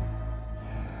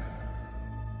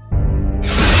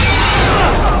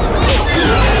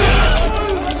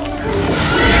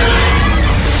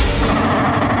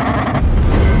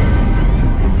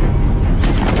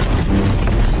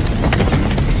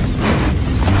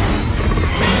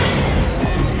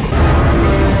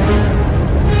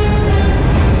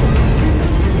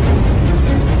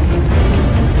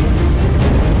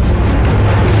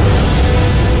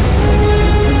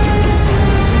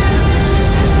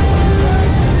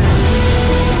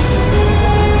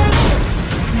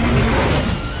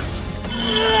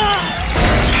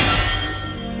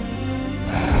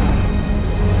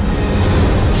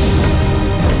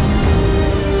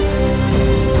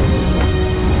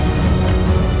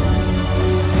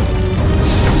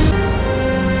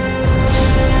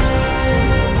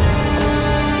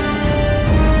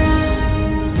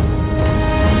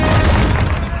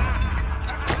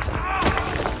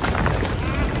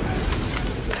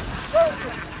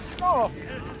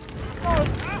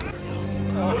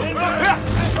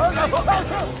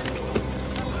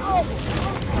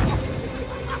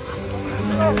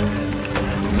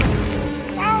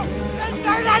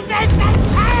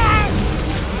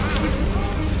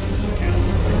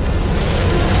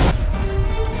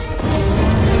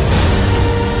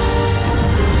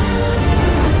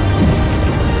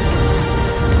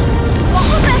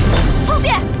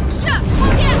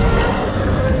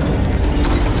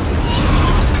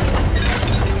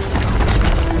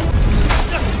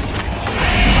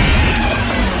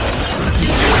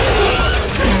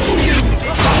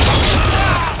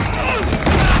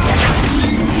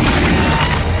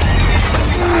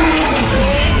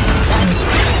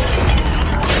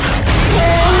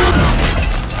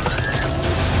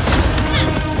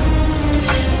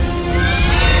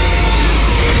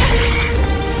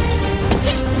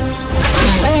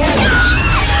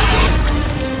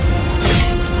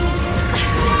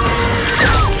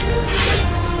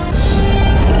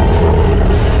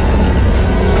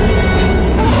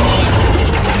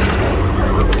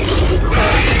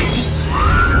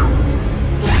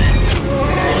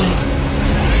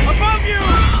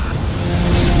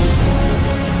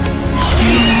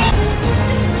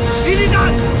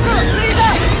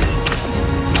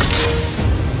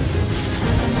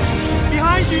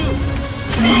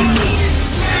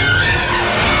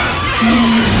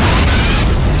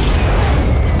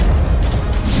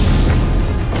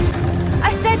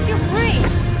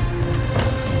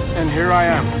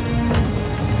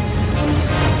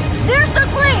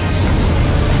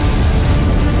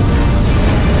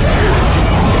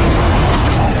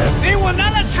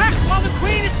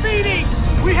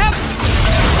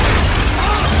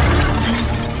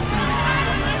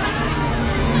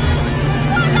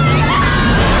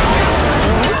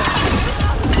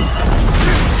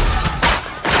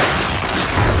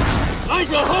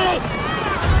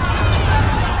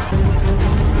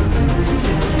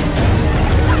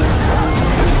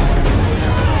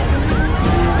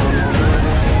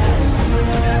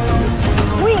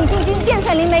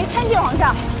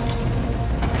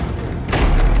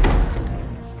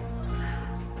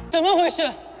怎么回事？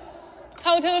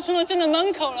饕餮都冲到朕的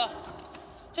门口了，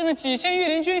朕的几千御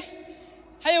林军，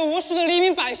还有无数的黎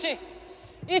民百姓，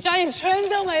一眨眼全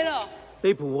都没了。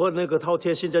被捕获那个饕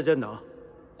餮现在在哪？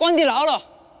关地牢了。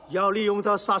要利用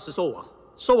他杀死兽王。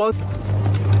兽王。 我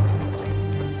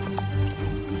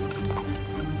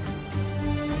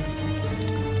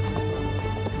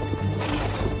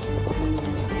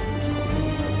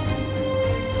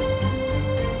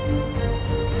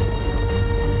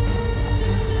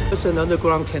There's an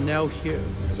underground canal here.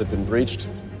 Has it been breached?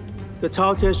 The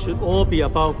Taotia should all be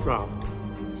above ground.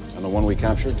 And the one we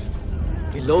captured?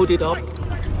 We load it up,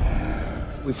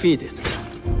 we feed it,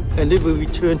 and it will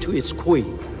return to its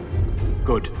queen.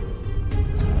 Good.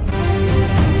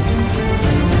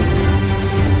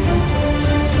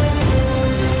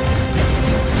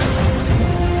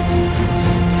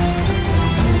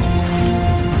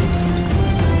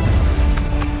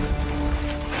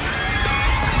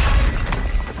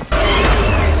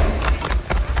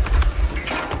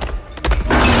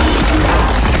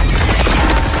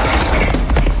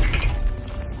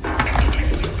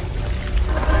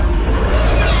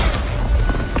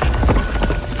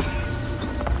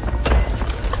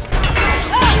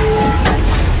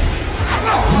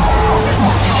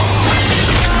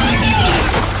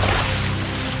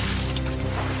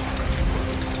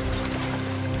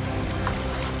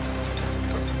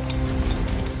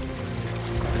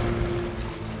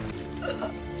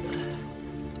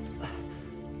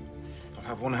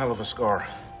 One hell of a scar,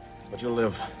 but you'll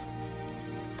live.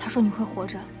 他说你会活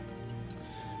着。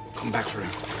 Come back for him.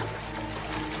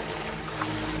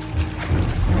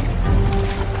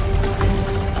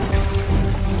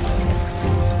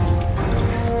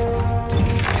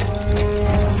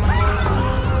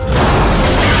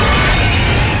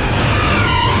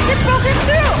 It broke it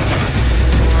through!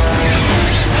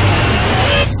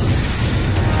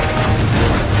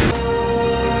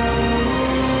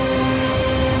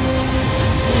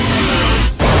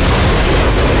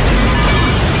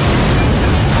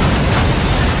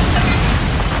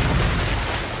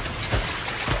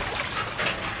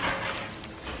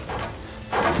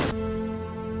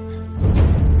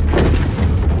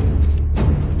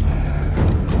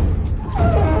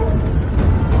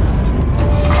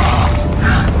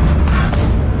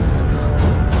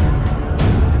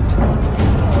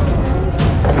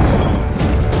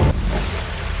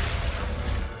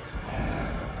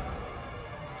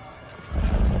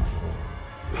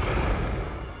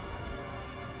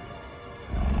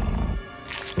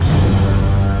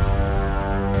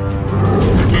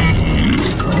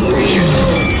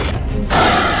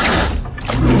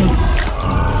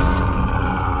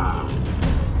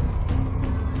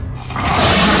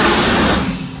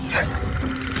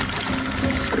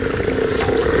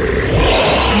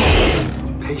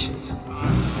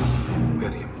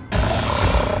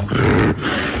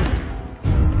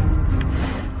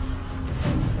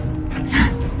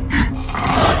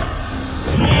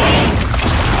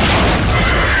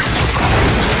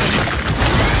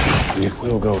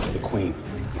 We'll go to the Queen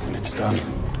when it's done.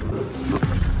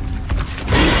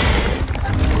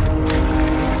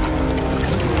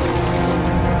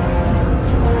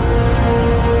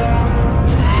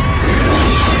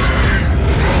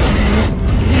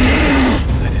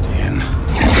 Let it in.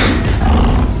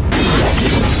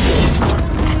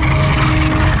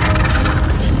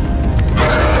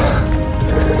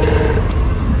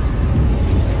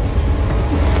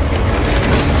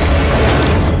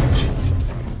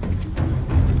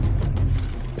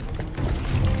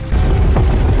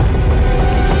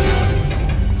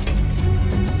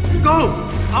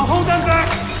 I'll hold them back!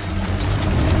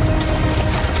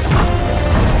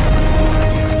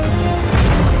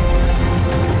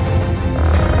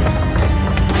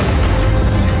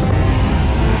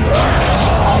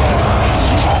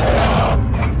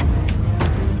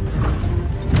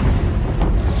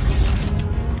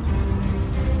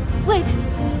 Wait!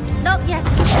 Not yet!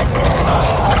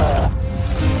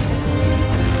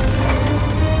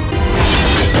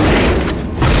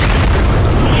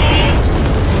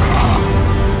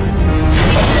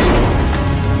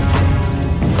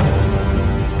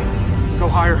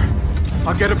 Higher.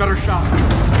 I'll get a better shot.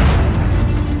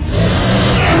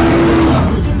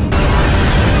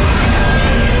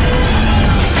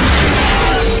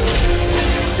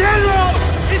 General!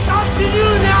 It's up to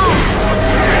you now!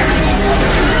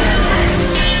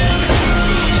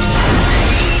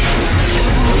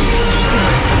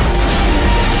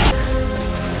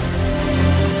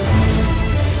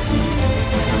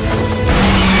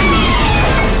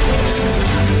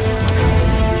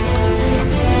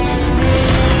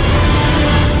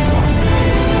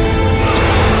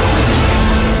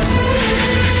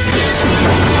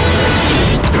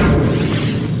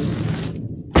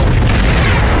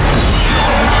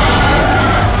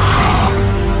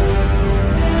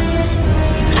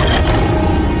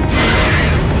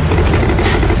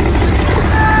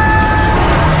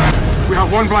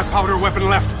 One black powder weapon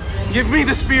left. Give me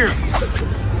the spear.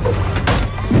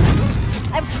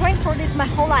 I've trained for this my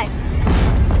whole life.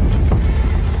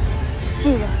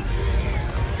 信任。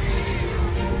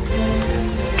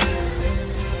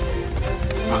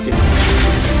pocket.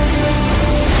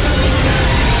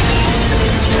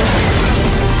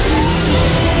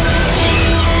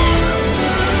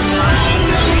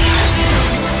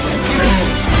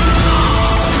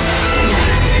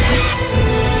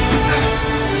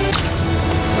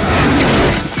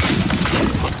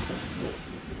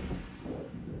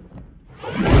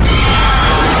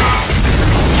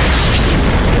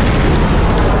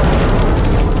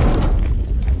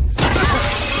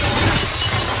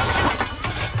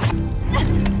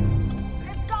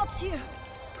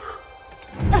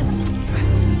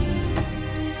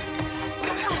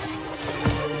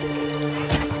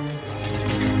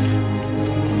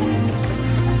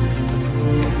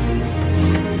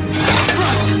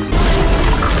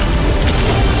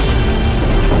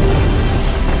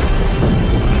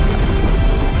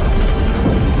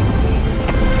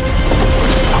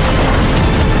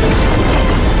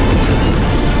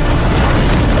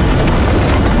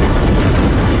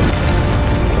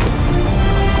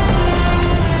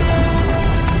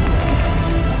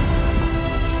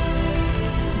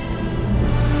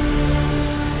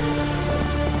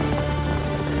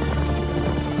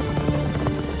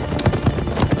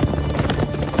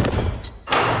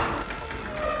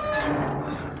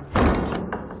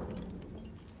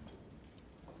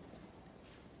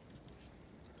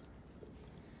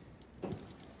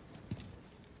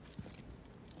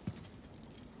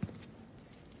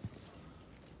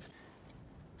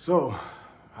 So,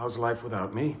 how's life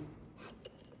without me?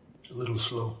 A little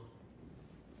slow.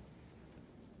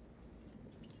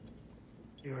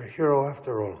 You're a hero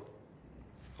after all.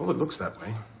 Well, it looks that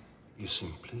way. You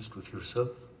seem pleased with yourself.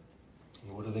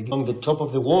 And what are they on the top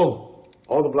of the wall?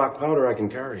 All the black powder I can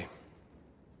carry.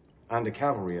 And a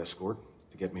cavalry escort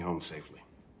to get me home safely.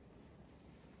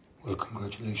 Well,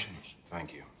 congratulations.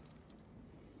 Thank you.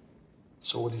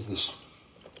 So what is this?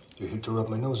 You're here to rub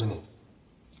my nose in it?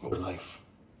 Or life?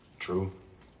 True.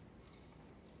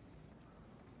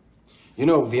 You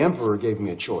know, the Emperor gave me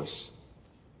a choice.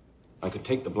 I could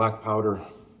take the black powder,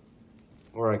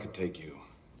 or I could take you.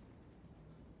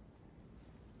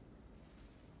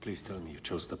 Please tell me you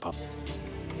chose the pup.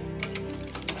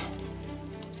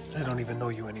 I don't even know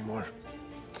you anymore.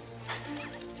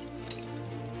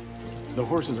 The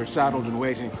horses are saddled and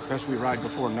waiting. Best we ride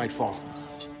before nightfall.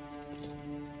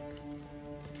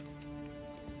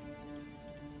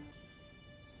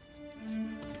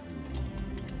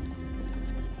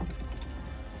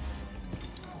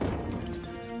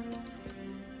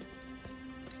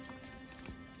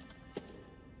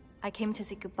 I came to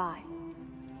say goodbye.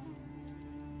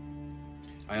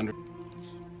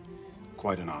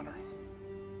 Quite an honor.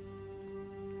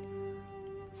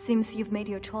 Seems you've made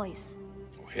your choice.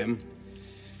 Oh, him?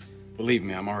 Believe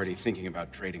me, I'm already thinking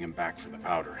about trading him back for the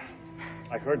powder.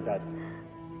 I heard that.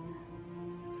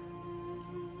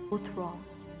 Both wrong.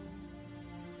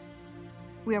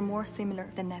 We are more similar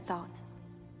than I thought.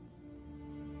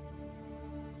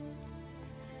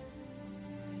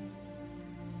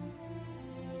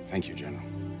 Thank you, General.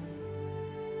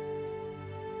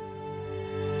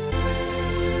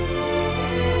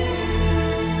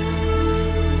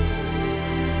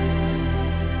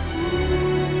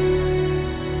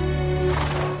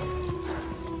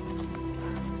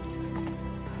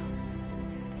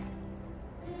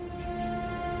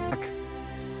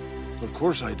 Of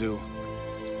course I do.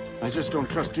 I just don't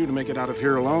trust you to make it out of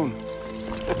here alone.